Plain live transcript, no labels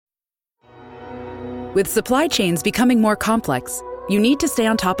With supply chains becoming more complex, you need to stay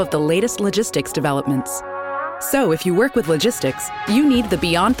on top of the latest logistics developments. So if you work with logistics, you need the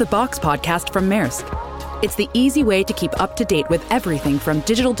Beyond the Box podcast from Maersk. It's the easy way to keep up to date with everything from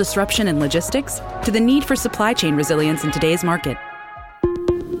digital disruption in logistics to the need for supply chain resilience in today's market.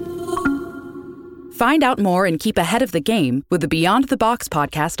 Find out more and keep ahead of the game with the Beyond the Box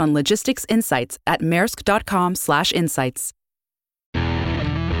podcast on logistics insights at maersk.com/insights.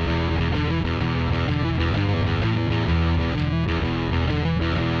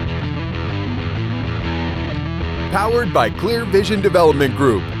 Powered by Clear Vision Development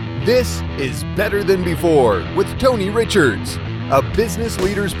Group. This is Better Than Before with Tony Richards, a business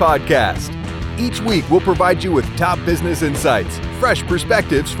leaders podcast. Each week, we'll provide you with top business insights, fresh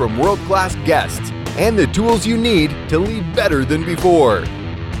perspectives from world-class guests, and the tools you need to lead better than before.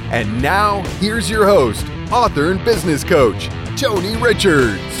 And now, here's your host, author and business coach, Tony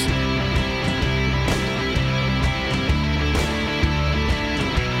Richards.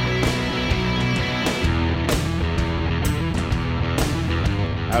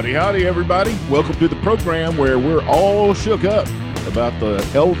 Howdy, howdy, everybody. Welcome to the program where we're all shook up about the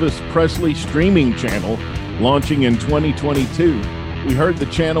Elvis Presley streaming channel launching in 2022. We heard the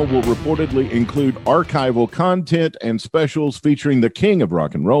channel will reportedly include archival content and specials featuring the king of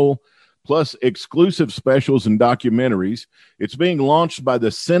rock and roll, plus exclusive specials and documentaries. It's being launched by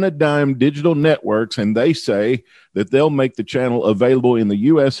the Cinedigm Digital Networks, and they say that they'll make the channel available in the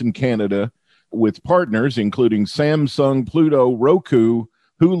U.S. and Canada with partners including Samsung, Pluto, Roku,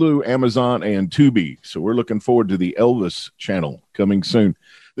 Hulu, Amazon, and Tubi. So we're looking forward to the Elvis channel coming soon.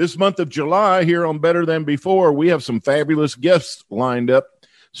 This month of July here on Better Than Before, we have some fabulous guests lined up.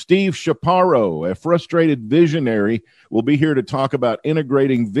 Steve Chaparro, a frustrated visionary, will be here to talk about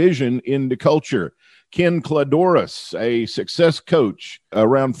integrating vision into culture. Ken Kladoris, a success coach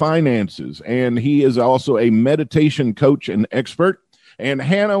around finances, and he is also a meditation coach and expert. And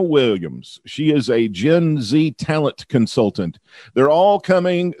Hannah Williams, she is a Gen Z talent consultant. They're all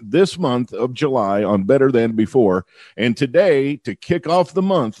coming this month of July on Better Than Before. And today, to kick off the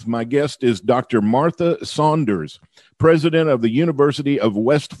month, my guest is Dr. Martha Saunders, president of the University of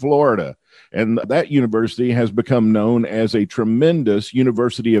West Florida. And that university has become known as a tremendous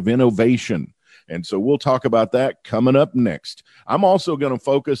university of innovation. And so we'll talk about that coming up next. I'm also going to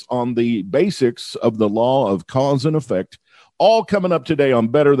focus on the basics of the law of cause and effect, all coming up today on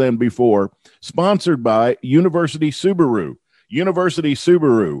Better Than Before, sponsored by University Subaru. University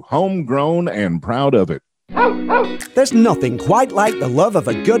Subaru, homegrown and proud of it. There's nothing quite like the love of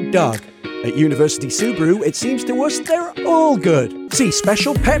a good dog. At University Subaru, it seems to us they're all good. See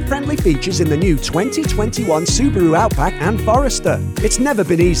special pet-friendly features in the new 2021 Subaru Outback and Forester. It's never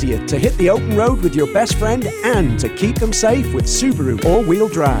been easier to hit the open road with your best friend and to keep them safe with Subaru all-wheel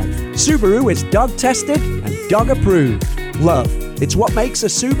drive. Subaru is dog-tested and dog-approved. Love, it's what makes a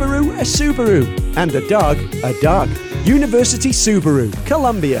Subaru, and a dog. University Subaru,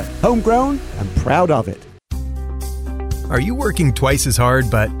 Columbia, homegrown and proud of it. Are you working twice as hard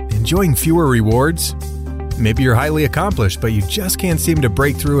but enjoying fewer rewards? Maybe you're highly accomplished but you just can't seem to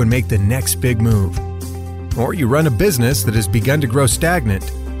break through and make the next big move. Or you run a business that has begun to grow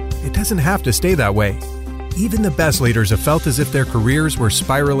stagnant. It doesn't have to stay that way. Even the best leaders have felt as if their careers were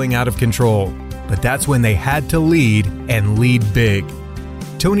spiraling out of control. But that's when they had to lead and lead big.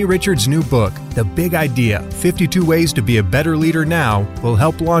 Tony Richards' new book, The Big Idea, 52 Ways to Be a Better Leader Now, will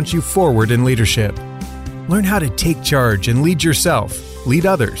help launch you forward in leadership. Learn how to take charge and lead yourself, lead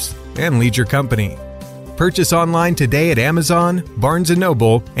others, and lead your company. Purchase online today at Amazon, Barnes &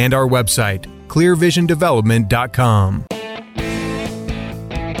 Noble, and our website, clearvisiondevelopment.com.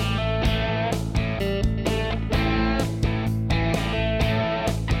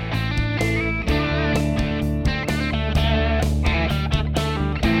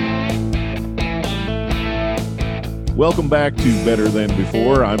 Welcome back to Better Than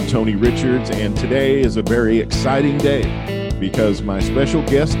Before. I'm Tony Richards, and today is a very exciting day because my special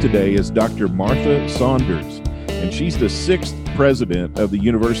guest today is Dr. Martha Saunders, and she's the 6th president of the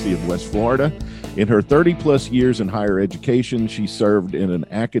University of West Florida. In her 30-plus years in higher education, she served in an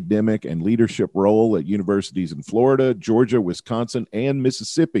academic and leadership role at universities in Florida, Georgia, Wisconsin, and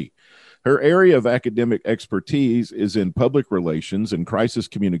Mississippi. Her area of academic expertise is in public relations and crisis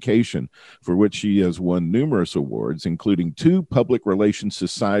communication, for which she has won numerous awards, including 2 Public Relations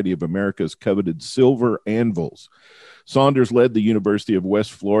Society of America's coveted Silver Anvils. Saunders led the University of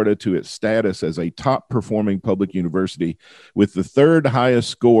West Florida to its status as a top-performing public university with with the third highest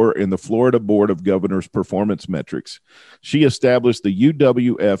score in the Florida Board of Governors performance metrics. She established the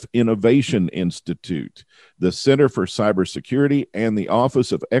UWF Innovation Institute, the Center for Cybersecurity, and the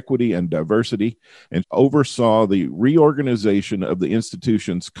Office of Equity and Diversity, and oversaw the reorganization of the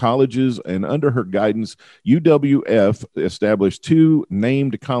institution's colleges. And under her guidance, UWF established two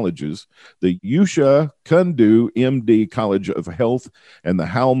named colleges, the Yusha Kundu MD College of Health and the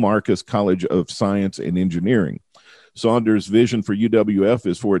Hal Marcus College of Science and Engineering. Saunders' vision for UWF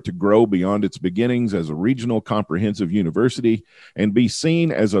is for it to grow beyond its beginnings as a regional comprehensive university and be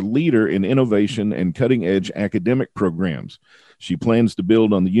seen as a leader in innovation and cutting-edge academic programs. She plans to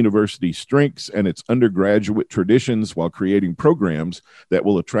build on the university's strengths and its undergraduate traditions while creating programs that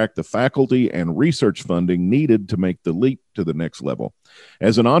will attract the faculty and research funding needed to make the leap to the next level.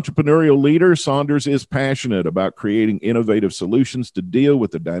 As an entrepreneurial leader, Saunders is passionate about creating innovative solutions to deal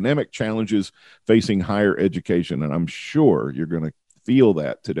with the dynamic challenges facing higher education. And I'm sure you're going to feel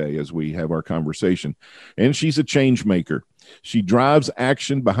that today as we have our conversation. And she's a change maker. She drives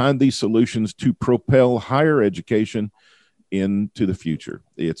action behind these solutions to propel higher education into the future.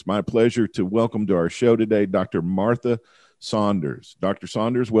 It's my pleasure to welcome to our show today Dr. Martha Saunders. Dr.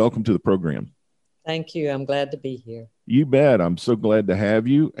 Saunders, welcome to the program. Thank you. I'm glad to be here. You bet. I'm so glad to have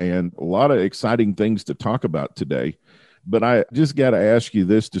you, and a lot of exciting things to talk about today. But I just got to ask you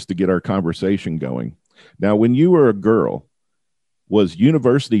this just to get our conversation going. Now, when you were a girl, was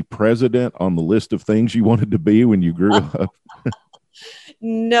university president on the list of things you wanted to be when you grew up?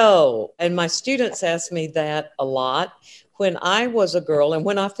 No. And my students ask me that a lot. When I was a girl and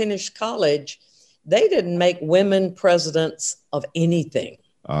when I finished college, they didn't make women presidents of anything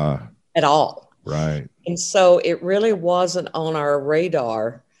at all. Right. And so it really wasn't on our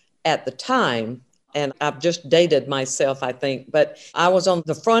radar at the time. And I've just dated myself, I think, but I was on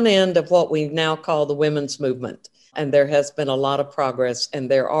the front end of what we now call the women's movement. And there has been a lot of progress, and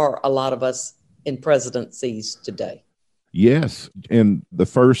there are a lot of us in presidencies today. Yes. And the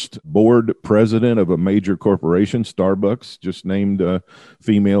first board president of a major corporation, Starbucks, just named a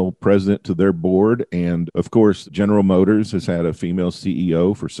female president to their board. And of course, General Motors has had a female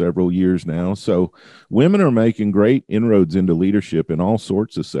CEO for several years now. So women are making great inroads into leadership in all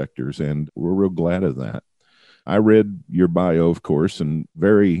sorts of sectors. And we're real glad of that. I read your bio, of course, and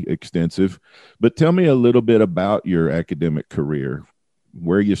very extensive. But tell me a little bit about your academic career,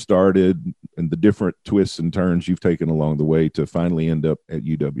 where you started and the different twists and turns you've taken along the way to finally end up at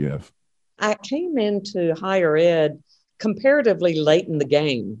UWF. I came into higher ed comparatively late in the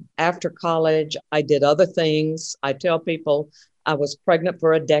game. After college, I did other things. I tell people I was pregnant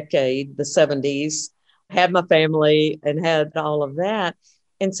for a decade, the 70s, had my family and had all of that.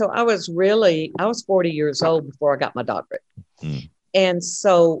 And so I was 40 years old before I got my doctorate. Mm. And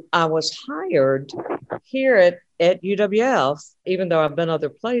so I was hired here at UWF, even though I've been other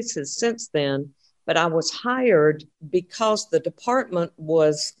places since then, but I was hired because the department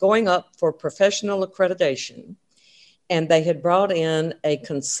was going up for professional accreditation, and they had brought in a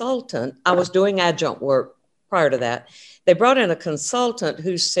consultant. I was doing adjunct work prior to that. They brought in a consultant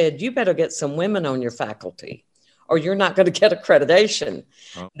who said, you better get some women on your faculty, or you're not going to get accreditation.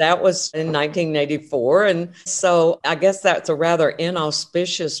 Oh. That was in 1984. And so I guess that's a rather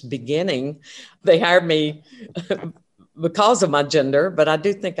inauspicious beginning. They hired me because of my gender, but I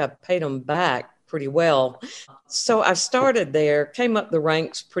do think I paid them back pretty well. So I started there, came up the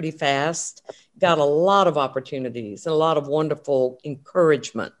ranks pretty fast, got a lot of opportunities and a lot of wonderful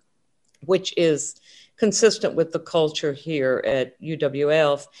encouragement, which is consistent with the culture here at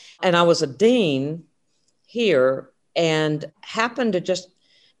UWF. And I was a dean here and happened to just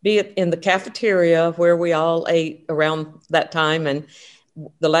be in the cafeteria where we all ate around that time. And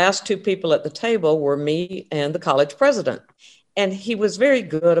the last two people at the table were me and the college president. And he was very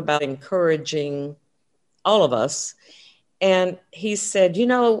good about encouraging all of us. And he said,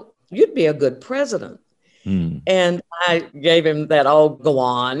 you'd be a good president. And I gave him that, oh, go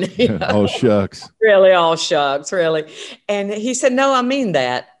on. Oh, shucks. Really, all shucks, really. And he said, no, I mean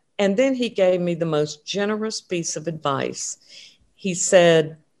that. And then he gave me the most generous piece of advice. He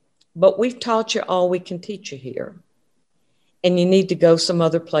said, but we've taught you all we can teach you here. And you need to go some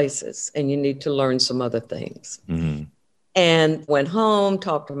other places and you need to learn some other things. Mm-hmm. And went home,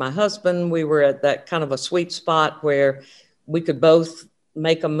 talked to my husband. We were at that kind of a sweet spot where we could both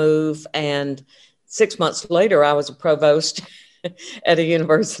make a move. And 6 months later, I was a provost at a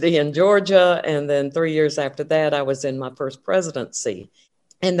university in Georgia. And then 3 years after that, I was in my first presidency.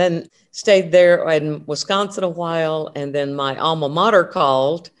 And then stayed there in Wisconsin a while. And then my alma mater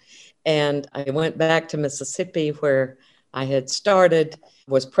called. And I went back to Mississippi where I had started,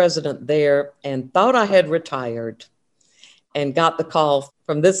 was president there, and thought I had retired. and got the call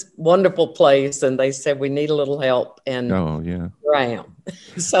from this wonderful place. And they said, we need a little help. And Oh, yeah. here I am.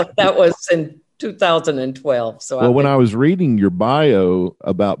 So that was in 2012. So Well, when I was reading your bio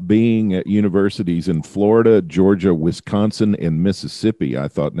about being at universities in Florida, Georgia, Wisconsin, and Mississippi, I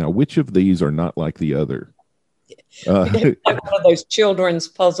thought, now, which of these are not like the other? Like one of those children's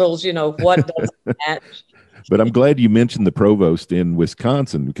puzzles, what doesn't match? But I'm glad you mentioned the provost in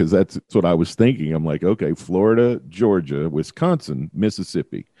Wisconsin, because that's what I was thinking. I'm like, okay, Florida, Georgia, Wisconsin,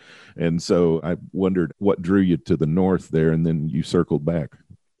 Mississippi. And so I wondered what drew you to the north there, and then you circled back.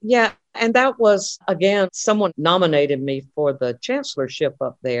 Yeah. And that was, again, someone nominated me for the chancellorship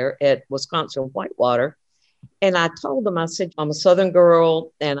up there at Wisconsin Whitewater. And I told them, I said, I'm a Southern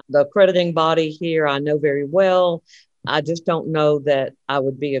girl, and the accrediting body here I know very well. I just don't know that I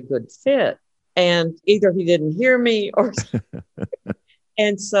would be a good fit. And either he didn't hear me or.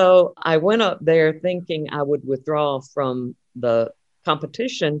 And so I went up there thinking I would withdraw from the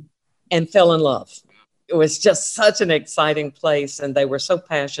competition and fell in love. It was just such an exciting place, and they were so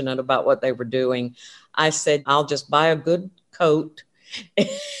passionate about what they were doing. I said, I'll just buy a good coat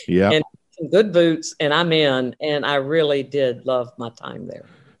and some good boots, and I'm in. And I really did love my time there.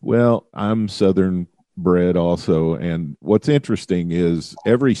 Well, I'm Southern bred also. And what's interesting is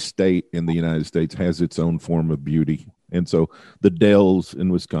every state in the United States has its own form of beauty. And so the Dells in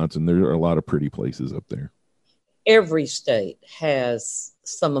Wisconsin, there are a lot of pretty places up there. Every state has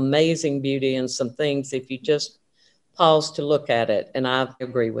some amazing beauty and some things if you just pause to look at it. And I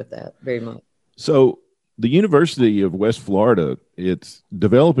agree with that very much. So the University of West Florida, it's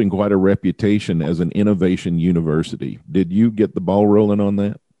developing quite a reputation as an innovation university. Did you get the ball rolling on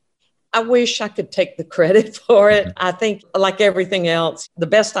that? I wish I could take the credit for it. I think, like everything else, the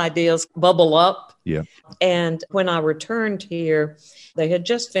best ideas bubble up. Yeah. And when I returned here, they had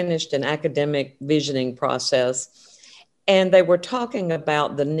just finished an academic visioning process, and they were talking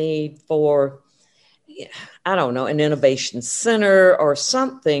about the need for, I don't know, an innovation center or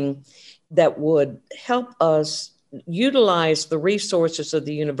something that would help us utilize the resources of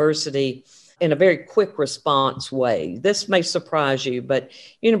the university in a very quick response way. This may surprise you, but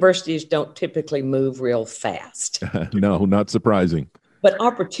universities don't typically move real fast. No, not surprising. But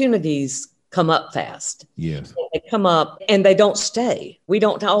opportunities come up fast. Yes. They come up and they don't stay. We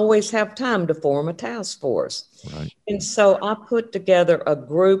don't always have time to form a task force. Right. And so I put together a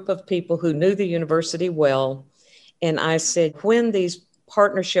group of people who knew the university well. And I said, when these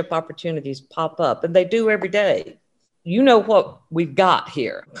partnership opportunities pop up, and they do every day, you know what we've got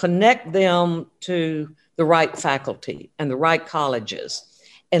here. Connect them to the right faculty and the right colleges,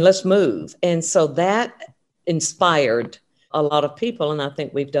 and let's move. And so that inspired a lot of people. And I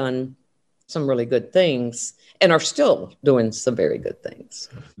think we've done some really good things and are still doing some very good things.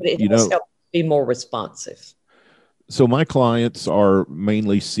 But it has helped be more responsive. So my clients are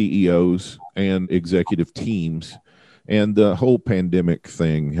mainly CEOs and executive teams. And the whole pandemic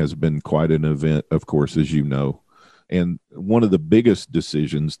thing has been quite an event, of course, as you know. And one of the biggest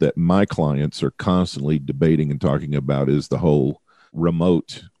decisions that my clients are constantly debating and talking about is the whole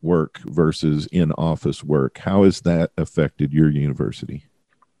remote work versus in-office work. How has that affected your university?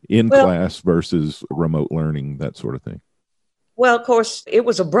 In-class versus remote learning, that sort of thing. Well, of course, it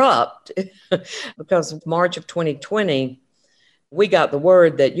was abrupt because March of 2020, we got the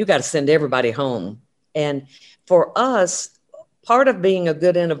word that you got to send everybody home. And for us, part of being a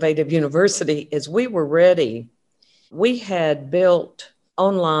good innovative university is we were ready. We had built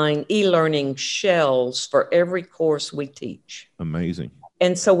online e-learning shells for every course we teach. Amazing.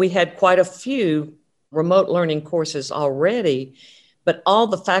 And so we had quite a few remote learning courses already, but all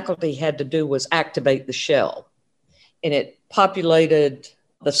the faculty had to do was activate the shell. And it populated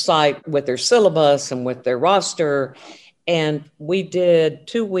the site with their syllabus and with their roster. And we did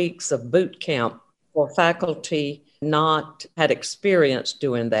 2 weeks of boot camp for faculty not had experience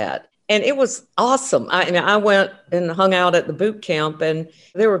doing that. And it was awesome. I went and hung out at the boot camp, and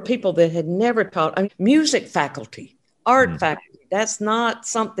there were people that had never taught. Music faculty, art faculty. That's not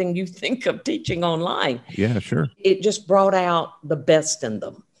something you think of teaching online. Yeah, sure. It just brought out the best in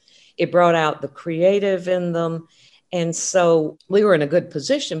them. It brought out the creative in them. And so we were in a good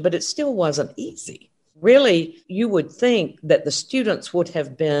position, but it still wasn't easy. Really, you would think that the students it would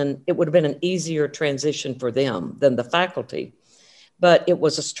have been an easier transition for them than the faculty. But it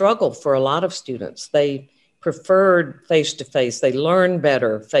was a struggle for a lot of students. They preferred face-to-face. They learned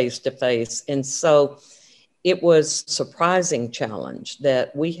better face-to-face. And so it was a surprising challenge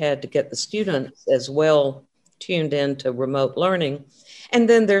that we had to get the students as well tuned into remote learning. And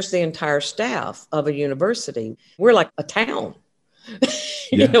then there's the entire staff of a university. We're like a town.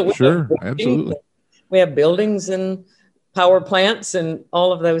 Yeah, sure. Absolutely. We have buildings in power plants and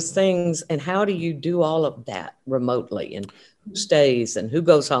all of those things. And how do you do all of that remotely? And who stays and who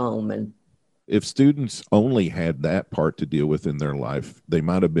goes home? And if students only had that part to deal with in their life, they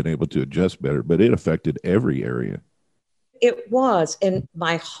might have been able to adjust better, but it affected every area. it was. And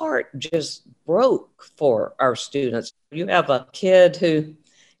my heart just broke for our students. You have a kid who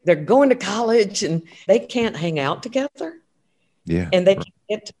they're going to college and they can't hang out together. Yeah. And they can't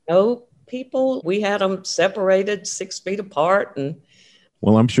get to know people. We had them separated 6 feet apart. And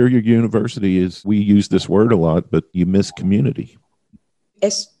well, I'm sure your university is, we use this word a lot, but you miss community.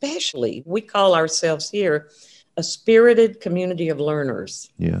 especially, we call ourselves here a spirited community of learners.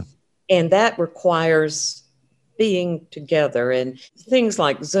 Yeah. And that requires being together. And things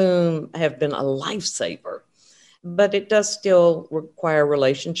like Zoom have been a lifesaver, but it does still require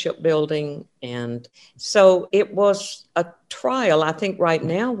relationship building. And so it was a trial. I think right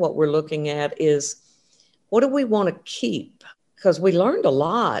now what we're looking at is, what do we want to keep? Because we learned a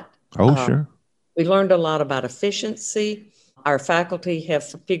lot. Oh, sure. We learned a lot about efficiency. Our faculty have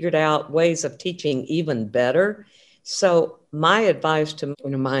figured out ways of teaching even better. So my advice to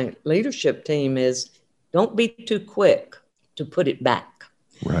my leadership team is, don't be too quick to put it back.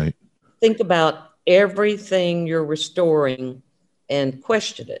 Right. Think about everything you're restoring and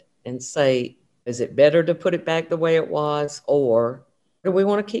question it and say, is it better to put it back the way it was, or do we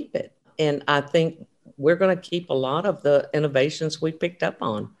want to keep it? And I think we're going to keep a lot of the innovations we picked up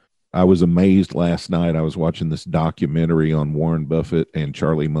on. I was amazed last night. I was watching this documentary on Warren Buffett and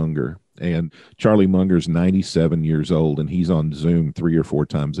Charlie Munger. And Charlie Munger's 97 years old, and he's on Zoom 3 or 4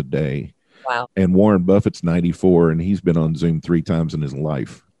 times a day. Wow. And Warren Buffett's 94, and he's been on Zoom 3 times in his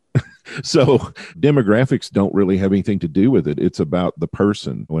life. So demographics don't really have anything to do with it. It's about the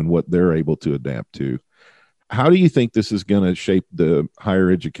person and what they're able to adapt to. How do you think this is going to shape the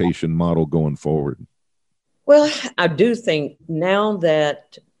higher education model going forward? Well, I do think now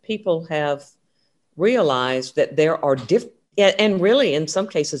that people have realized that there are and really in some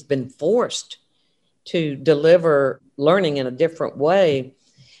cases been forced to deliver learning in a different way,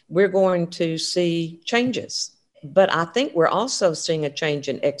 we're going to see changes. But I think we're also seeing a change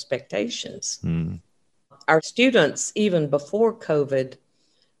in expectations. Our students, even before COVID,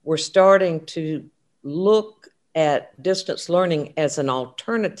 were starting to look at distance learning as an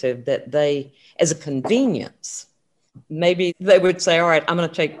alternative, as a convenience. Maybe they would say, all right, I'm going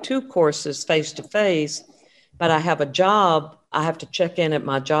to take 2 courses face-to-face, but I have a job. I have to check in at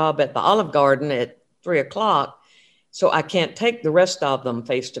my job at the Olive Garden at 3:00. So I can't take the rest of them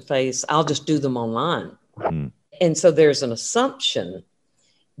face-to-face. I'll just do them online. And so there's an assumption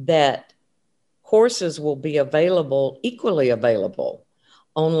that courses will be equally available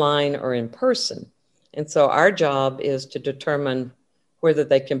online or in person. And so our job is to determine whether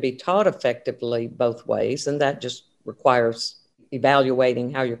they can be taught effectively both ways. And that just requires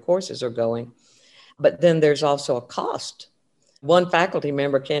evaluating how your courses are going. But then there's also a cost. One faculty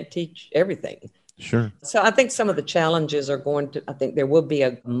member can't teach everything. Sure. So I think some of the challenges I think there will be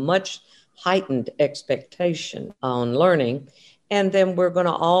a much heightened expectation on learning. And then we're going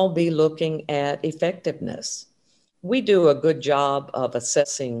to all be looking at effectiveness. We do a good job of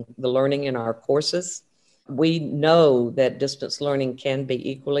assessing the learning in our courses. We know that distance learning can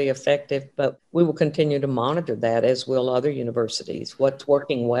be equally effective, but we will continue to monitor that, as will other universities, what's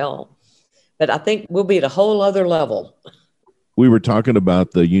working well. But I think we'll be at a whole other level. We were talking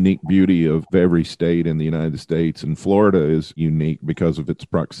about the unique beauty of every state in the United States, and Florida is unique because of its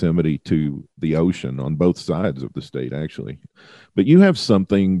proximity to the ocean on both sides of the state, actually. But you have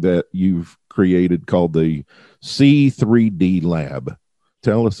something that you've created called the C3D Lab.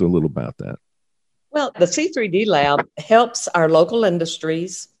 Tell us a little about that. Well, the C3D Lab helps our local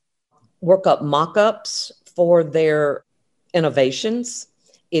industries work up mock-ups for their innovations.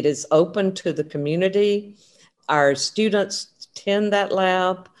 It is open to the community. Our students attend that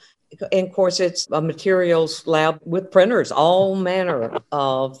lab. And of course, it's a materials lab with printers, all manner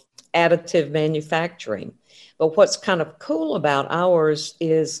of additive manufacturing. But what's kind of cool about ours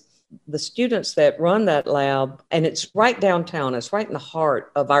is the students that run that lab, and it's right downtown, it's right in the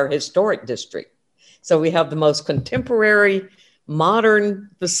heart of our historic district. So we have the most contemporary, modern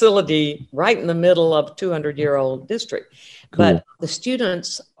facility right in the middle of a 200-year-old district. Cool. But the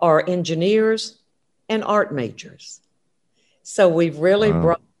students are engineers and art majors. So we've really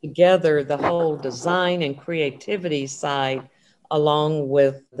brought together the whole design and creativity side along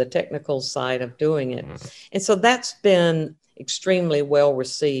with the technical side of doing it. And so that's been extremely well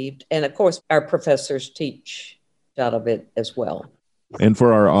received. And of course, our professors teach out of it as well. And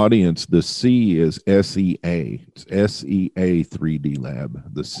for our audience, the C is SEA. It's SEA 3D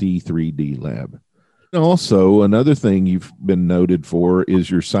Lab, the C3D Lab. Also, another thing you've been noted for is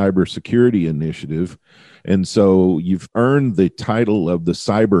your cybersecurity initiative. And so you've earned the title of the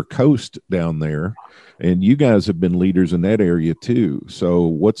Cyber Coast down there, and you guys have been leaders in that area too. So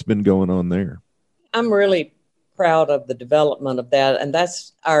what's been going on there? I'm really proud of the development of that. And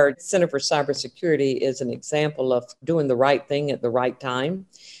that's our Center for Cybersecurity is an example of doing the right thing at the right time.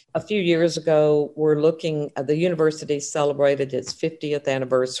 A few years ago, the university celebrated its 50th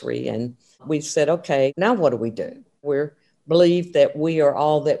anniversary, and we said, okay, now what do we do? We believe that we are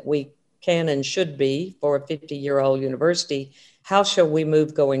all that we can and should be for a 50-year-old university. How shall we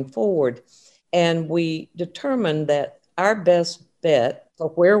move going forward? And we determined that our best bet for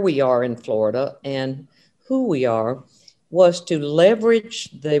where we are in Florida and who we are was to leverage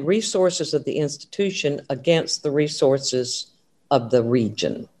the resources of the institution against the resources of the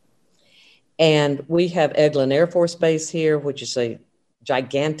region. And we have Eglin Air Force Base here, which is a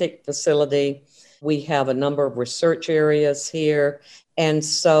gigantic facility. We have a number of research areas here. And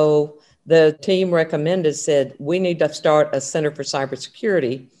so the team said, we need to start a Center for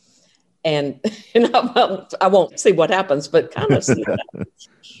Cybersecurity. And I won't see what happens, but kind of see what happens.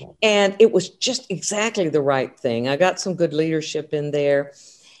 And it was just exactly the right thing. I got some good leadership in there.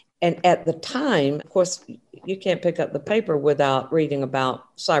 And at the time, of course, you can't pick up the paper without reading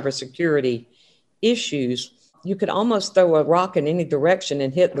about cybersecurity issues. You could almost throw a rock in any direction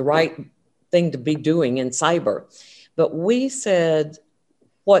and hit the right thing to be doing in cyber. But we said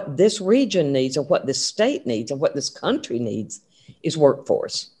what this region needs and what this state needs and what this country needs is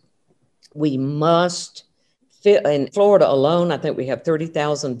workforce. We must fit. In Florida alone, I think we have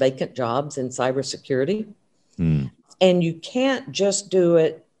 30,000 vacant jobs in cybersecurity. And you can't just do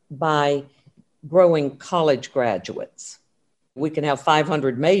it by growing college graduates. We can have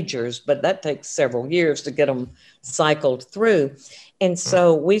 500 majors, but that takes several years to get them cycled through. And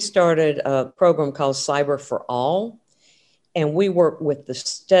so we started a program called Cyber for All, and we work with the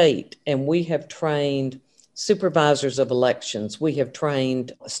state, and we have trained supervisors of elections. We have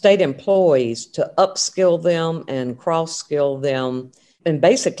trained state employees to upskill them and cross-skill them, and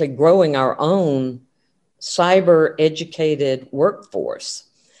basically growing our own cyber-educated workforce.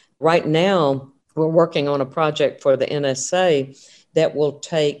 Right now, we're working on a project for the NSA that will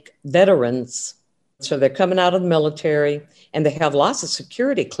take veterans. So they're coming out of the military and they have lots of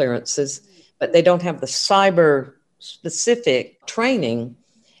security clearances, but they don't have the cyber specific training.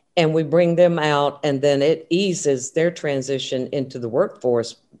 And we bring them out, and then it eases their transition into the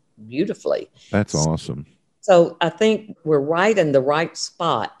workforce beautifully. That's awesome. So I think we're right in the right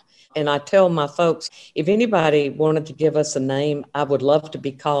spot. And I tell my folks, if anybody wanted to give us a name, I would love to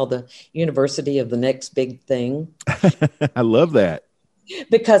be called the University of the Next Big Thing. I love that.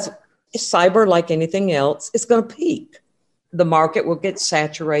 Because cyber, like anything else, is going to peak. The market will get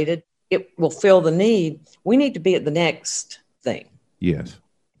saturated. It will fill the need. We need to be at the next thing. Yes.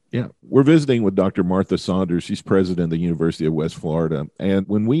 Yeah. We're visiting with Dr. Martha Saunders. She's president of the University of West Florida. And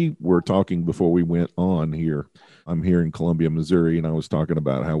when we were talking before we went on here, I'm here in Columbia, Missouri, and I was talking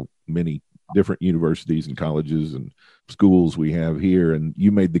about how many different universities and colleges and schools we have here. And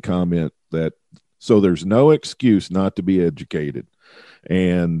you made the comment that, so there's no excuse not to be educated.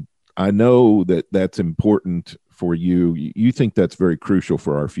 And I know that that's important for you. You think that's very crucial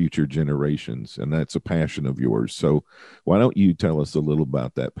for our future generations, and that's a passion of yours. So why don't you tell us a little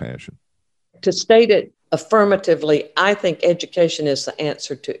about that passion? To state it affirmatively, I think education is the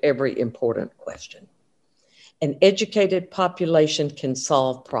answer to every important question. An educated population can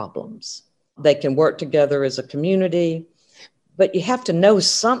solve problems. They can work together as a community, but you have to know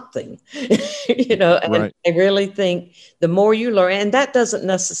something, and right. I really think the more you learn, and that doesn't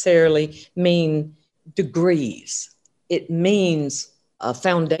necessarily mean degrees. It means a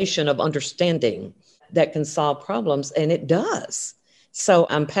foundation of understanding that can solve problems, and it does. So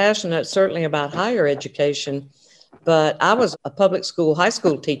I'm passionate certainly about higher education, but I was a public school, high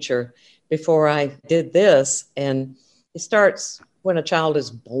school teacher before I did this, and it starts when a child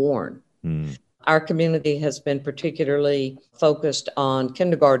is born. Our community has been particularly focused on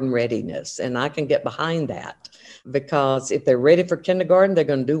kindergarten readiness, and I can get behind that because if they're ready for kindergarten, they're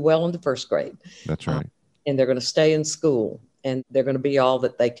going to do well in the first grade. That's right. And they're going to stay in school, and they're going to be all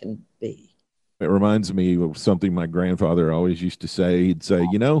that they can be. It reminds me of something my grandfather always used to say. He'd say,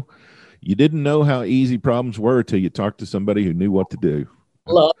 you didn't know how easy problems were until you talked to somebody who knew what to do.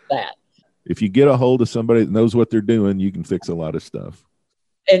 Love that. If you get a hold of somebody that knows what they're doing, you can fix a lot of stuff.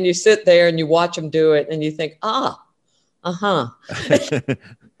 And you sit there and you watch them do it and you think, Why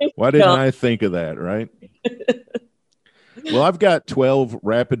didn't I think of that, right? Well, I've got 12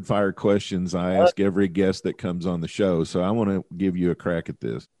 rapid fire questions I ask every guest that comes on the show. So I want to give you a crack at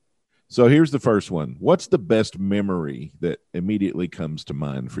this. So here's the first one. What's the best memory that immediately comes to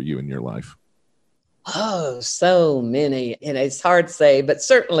mind for you in your life? Oh, so many. And it's hard to say, but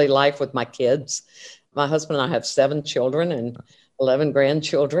certainly life with my kids. My husband and I have 7 children and 11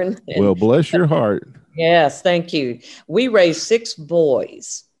 grandchildren. Well, bless your heart. Yes, thank you. We raised 6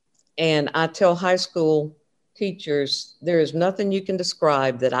 boys. And I tell high school teachers, there is nothing you can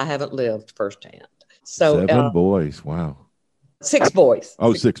describe that I haven't lived firsthand. So 7 boys. Wow. 6 boys.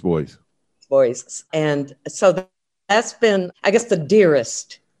 Oh, 6 boys. Boys. And so that's been, I guess, the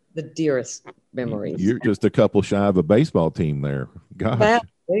dearest memories. You're just a couple shy of a baseball team there. Gosh.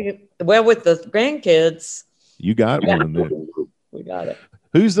 Well, with the grandkids. You got one then. We got it.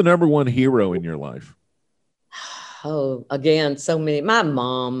 Who's the number one hero in your life? Oh, again, so many. My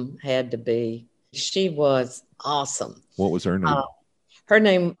mom had to be. She was awesome. What was her name? Her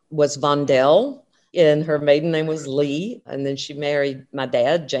name was Vondell, and her maiden name was Lee. And then she married my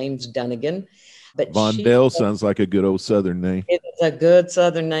dad, James Dunnigan. But Vondell sounds like a good old Southern name. It is a good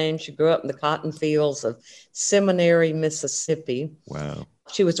Southern name. She grew up in the cotton fields of Seminary, Mississippi. Wow.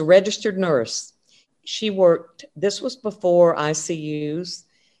 She was a registered nurse. She worked, this was before ICUs.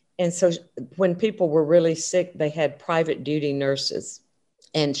 And so when people were really sick, they had private duty nurses.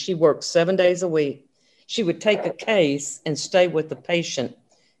 And she worked 7 days a week. She would take a case and stay with the patient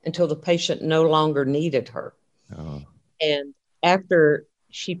until the patient no longer needed her. Oh. And after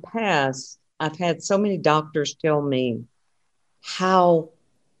she passed, I've had so many doctors tell me how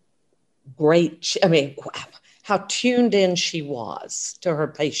great, how tuned in she was to her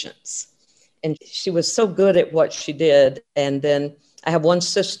patients. And she was so good at what she did. And then I have one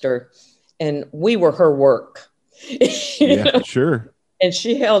sister, and we were her work. Yeah, know? Sure. And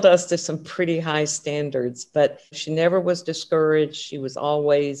she held us to some pretty high standards, but she never was discouraged. She was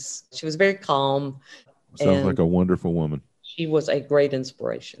very calm. Sounds like a wonderful woman. She was a great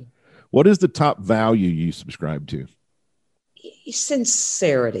inspiration. What is the top value you subscribe to?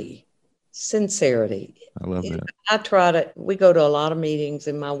 Sincerity. I love that. We go to a lot of meetings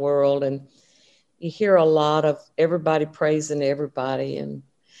in my world, and you hear a lot of everybody praising everybody. And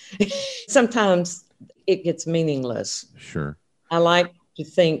sometimes it gets meaningless. Sure. I like to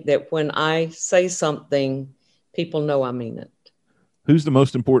think that when I say something, people know I mean it. Who's the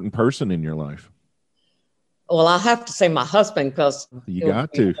most important person in your life? Well, I have to say my husband, because you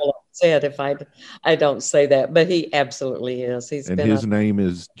got to. Upset if I don't say that, but he absolutely is. His name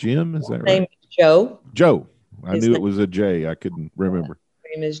is Jim. Is that right? Name is Joe. Joe. I knew it was a J. I couldn't remember.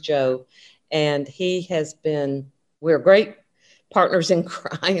 His name is Joe, and we're great partners in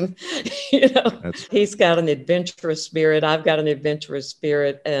crime. He's got an adventurous spirit. I've got an adventurous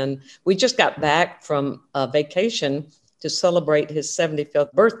spirit, and we just got back from a vacation to celebrate his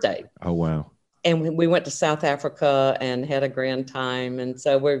 75th birthday. Oh wow. And we went to South Africa and had a grand time. And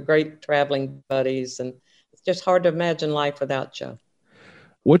so we're great traveling buddies. And it's just hard to imagine life without Joe.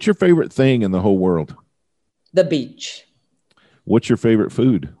 What's your favorite thing in the whole world? The beach. What's your favorite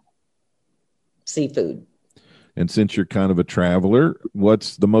food? Seafood. And since you're kind of a traveler,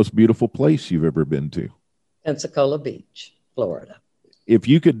 what's the most beautiful place you've ever been to? Pensacola Beach, Florida. If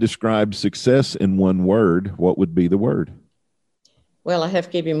you could describe success in one word, what would be the word? Well, I have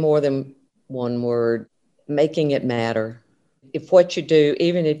to give you more than one word: making it matter. If what you do,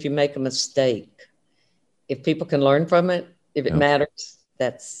 even if you make a mistake, if people can learn from it, if it matters,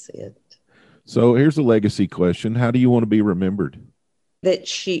 that's it. So here's a legacy question. How do you want to be remembered? That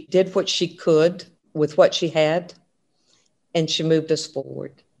she did what she could with what she had, and she moved us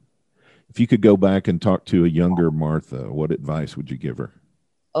forward. If you could go back and talk to a younger Martha, what advice would you give her?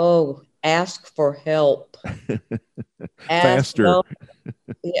 Oh, ask for help. Faster.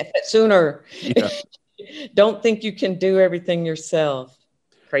 Sooner. Yeah. Don't think you can do everything yourself.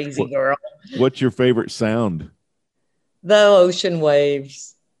 Crazy girl. What's your favorite sound? The ocean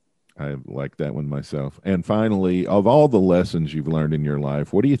waves. I like that one myself. And finally, of all the lessons you've learned in your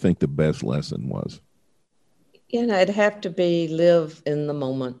life, what do you think the best lesson was? It'd have to be live in the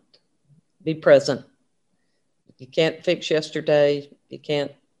moment. Be present. You can't fix yesterday. You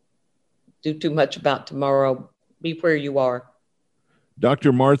can't do too much about tomorrow. Be where you are.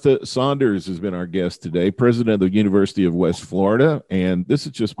 Dr. Martha Saunders has been our guest today, president of the University of West Florida, and this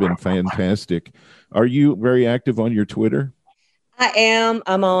has just been fantastic. Are you very active on your Twitter? I am.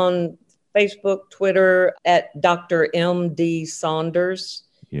 I'm on Facebook, Twitter at Dr. M.D. Saunders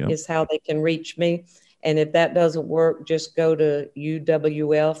is how they can reach me. And if that doesn't work, just go to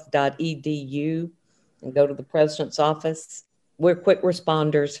uwf.edu and go to the president's office. We're quick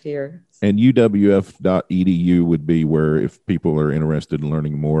responders here. And uwf.edu would be where, if people are interested in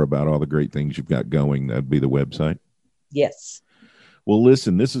learning more about all the great things you've got going, that'd be the website? Yes. Well,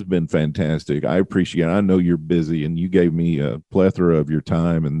 listen, this has been fantastic. I appreciate it. I know you're busy, and you gave me a plethora of your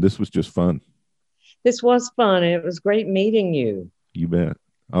time, and this was just fun. This was fun. It was great meeting you. You bet.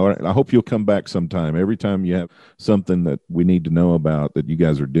 All right. I hope you'll come back sometime. Every time you have something that we need to know about that you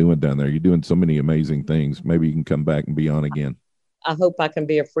guys are doing down there, you're doing so many amazing things. Maybe you can come back and be on again. I hope I can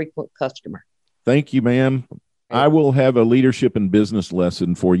be a frequent customer. Thank you, ma'am. I will have a leadership and business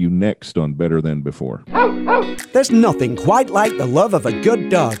lesson for you next on Better Than Before. There's nothing quite like the love of a good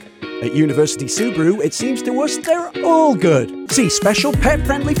dog. At University Subaru, it seems to us they're all good. See special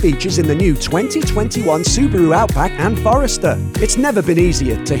pet-friendly features in the new 2021 Subaru Outback and Forester. It's never been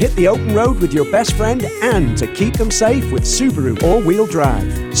easier to hit the open road with your best friend and to keep them safe with Subaru all-wheel drive.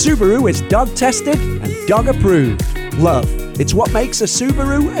 Subaru is dog-tested and dog-approved. Love, it's what makes a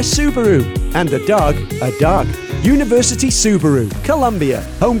Subaru a Subaru and a dog a dog. University Subaru, Columbia,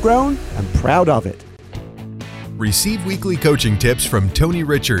 homegrown and proud of it. Receive weekly coaching tips from Tony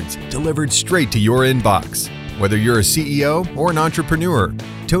Richards, delivered straight to your inbox. Whether you're a CEO or an entrepreneur,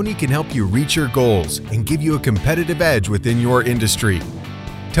 Tony can help you reach your goals and give you a competitive edge within your industry.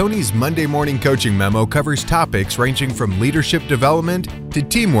 Tony's Monday morning coaching memo covers topics ranging from leadership development to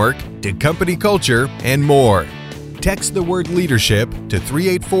teamwork to company culture and more. Text the word leadership to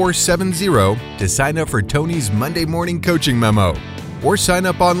 38470 to sign up for Tony's Monday morning coaching memo, or sign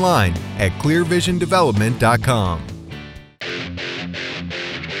up online at clearvisiondevelopment.com.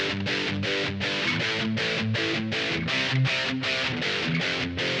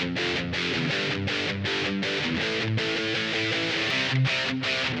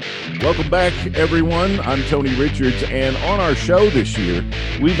 Welcome back, everyone. I'm Tony Richards, and on our show this year,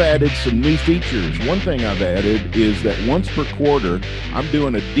 we've added some new features. One thing I've added is that once per quarter, I'm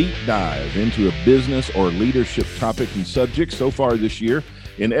doing a deep dive into a business or leadership topic and subject. So far this year,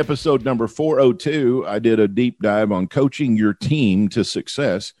 in episode number 402, I did a deep dive on coaching your team to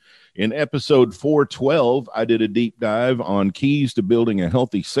success. In episode 412, I did a deep dive on keys to building a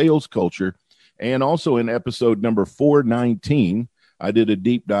healthy sales culture. And also in episode number 419, I did a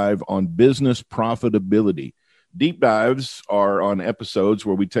deep dive on business profitability. Deep dives are on episodes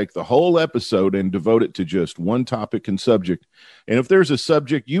where we take the whole episode and devote it to just one topic and subject. And if there's a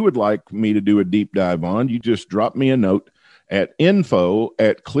subject you would like me to do a deep dive on, you just drop me a note at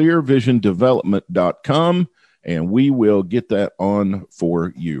info@clearvisiondevelopment.com, and we will get that on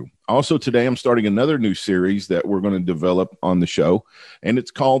for you. Also today, I'm starting another new series that we're going to develop on the show, and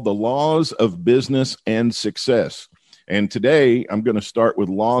it's called The Laws of Business and Success. And today, I'm going to start with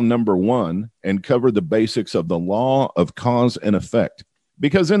law number 1 and cover the basics of the law of cause and effect.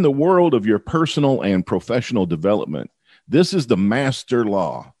 Because in the world of your personal and professional development, this is the master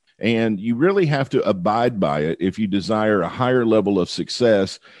law. And you really have to abide by it if you desire a higher level of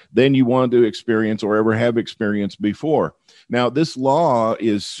success than you want to experience or ever have experienced before. Now, this law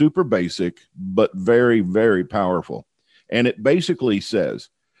is super basic, but very, very powerful. And it basically says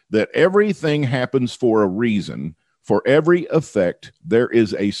that everything happens for a reason. For every effect, there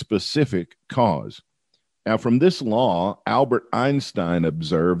is a specific cause. Now, from this law, Albert Einstein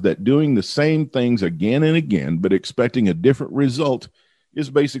observed that doing the same things again and again, but expecting a different result,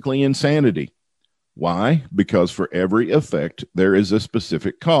 is basically insanity. Why? Because for every effect, there is a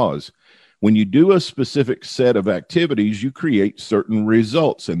specific cause. When you do a specific set of activities, you create certain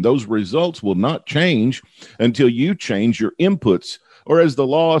results, and those results will not change until you change your inputs, or as the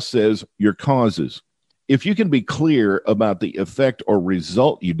law says, your causes. If you can be clear about the effect or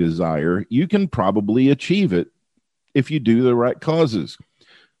result you desire, you can probably achieve it if you do the right causes.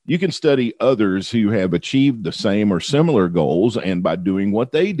 You can study others who have achieved the same or similar goals, and by doing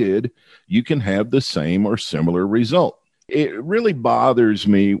what they did, you can have the same or similar result. It really bothers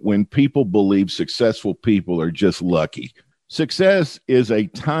me when people believe successful people are just lucky. Success is a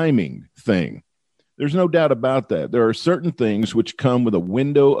timing thing. There's no doubt about that. There are certain things which come with a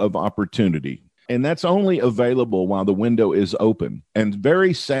window of opportunity. And that's only available while the window is open. And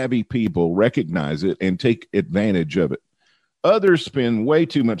very savvy people recognize it and take advantage of it. Others spend way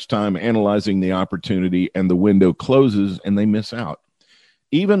too much time analyzing the opportunity, and the window closes and they miss out.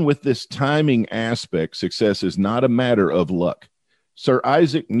 Even with this timing aspect, success is not a matter of luck. Sir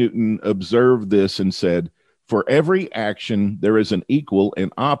Isaac Newton observed this and said, "For every action, there is an equal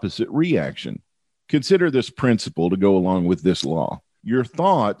and opposite reaction." Consider this principle to go along with this law. Your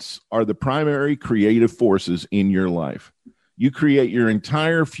thoughts are the primary creative forces in your life. You create your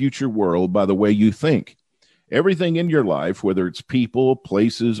entire future world by the way you think. Everything in your life, whether it's people,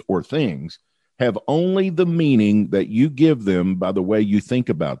 places, or things, have only the meaning that you give them by the way you think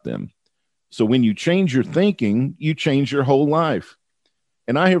about them. So when you change your thinking, you change your whole life.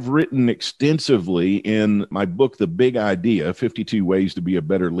 And I have written extensively in my book, The Big Idea, 52 Ways to Be a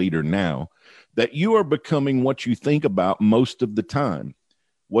Better Leader Now, that you are becoming what you think about most of the time.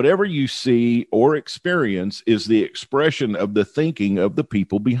 Whatever you see or experience is the expression of the thinking of the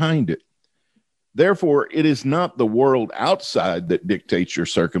people behind it. Therefore, it is not the world outside that dictates your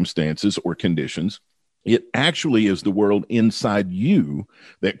circumstances or conditions. It actually is the world inside you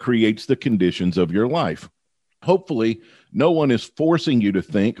that creates the conditions of your life. Hopefully, no one is forcing you to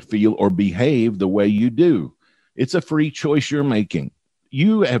think, feel, or behave the way you do. It's a free choice you're making.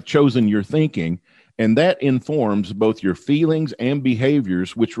 You have chosen your thinking, and that informs both your feelings and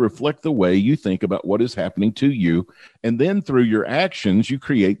behaviors, which reflect the way you think about what is happening to you. And then through your actions, you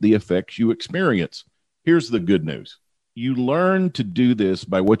create the effects you experience. Here's the good news. You learn to do this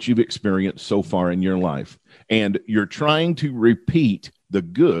by what you've experienced so far in your life, and you're trying to repeat the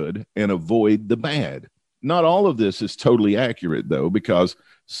good and avoid the bad. Not all of this is totally accurate, though, because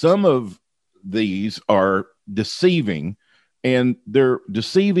some of these are deceiving, and they're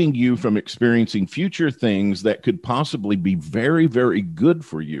deceiving you from experiencing future things that could possibly be very, very good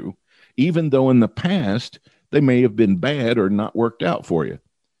for you, even though in the past they may have been bad or not worked out for you.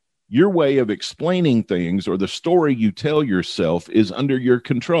 Your way of explaining things or the story you tell yourself is under your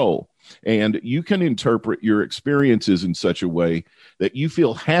control, and you can interpret your experiences in such a way that you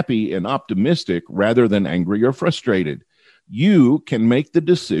feel happy and optimistic rather than angry or frustrated. You can make the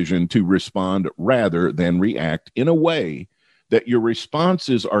decision to respond rather than react in a way that your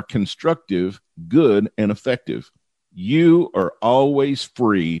responses are constructive, good, and effective. You are always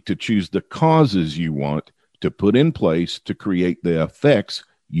free to choose the causes you want to put in place to create the effects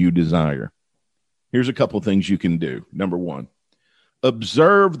you desire. Here's a couple things you can do. Number one,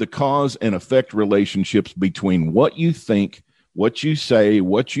 observe the cause and effect relationships between what you think, what you say,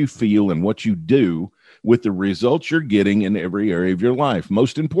 what you feel, and what you do with the results you're getting in every area of your life.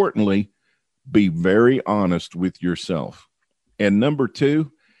 Most importantly, be very honest with yourself. And number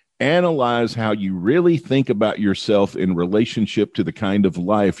two, analyze how you really think about yourself in relationship to the kind of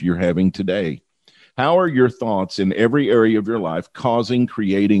life you're having today. How are your thoughts in every area of your life causing,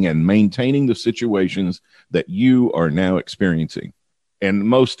 creating, and maintaining the situations that you are now experiencing? And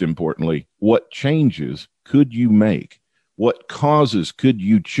most importantly, what changes could you make? What causes could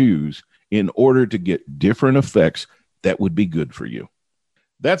you choose in order to get different effects that would be good for you?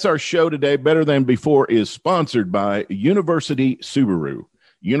 That's our show today. Better Than Before is sponsored by University Subaru.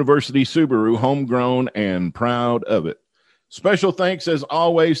 University Subaru, homegrown and proud of it. Special thanks, as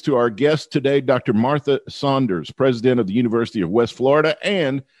always, to our guest today, Dr. Martha Saunders, president of the University of West Florida,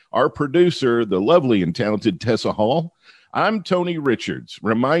 and our producer, the lovely and talented Tessa Hall. I'm Tony Richards,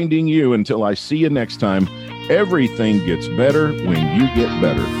 reminding you until I see you next time, everything gets better when you get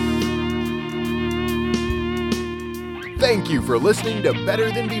better. Thank you for listening to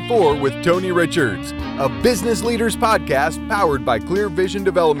Better Than Before with Tony Richards, a business leaders podcast powered by Clear Vision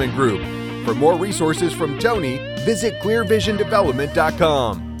Development Group. For more resources from Tony, visit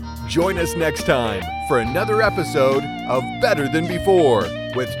clearvisiondevelopment.com. Join us next time for another episode of Better Than Before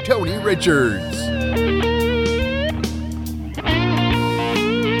with Tony Richards.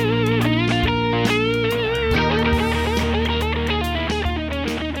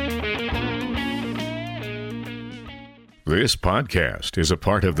 This podcast is a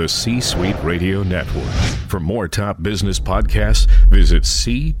part of the C-Suite Radio Network. For more top business podcasts, visit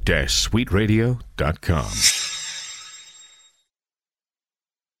c-suiteradio.com.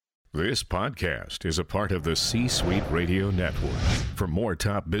 This podcast is a part of the C-Suite Radio Network. For more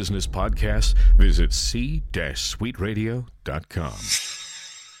top business podcasts, visit c-suiteradio.com.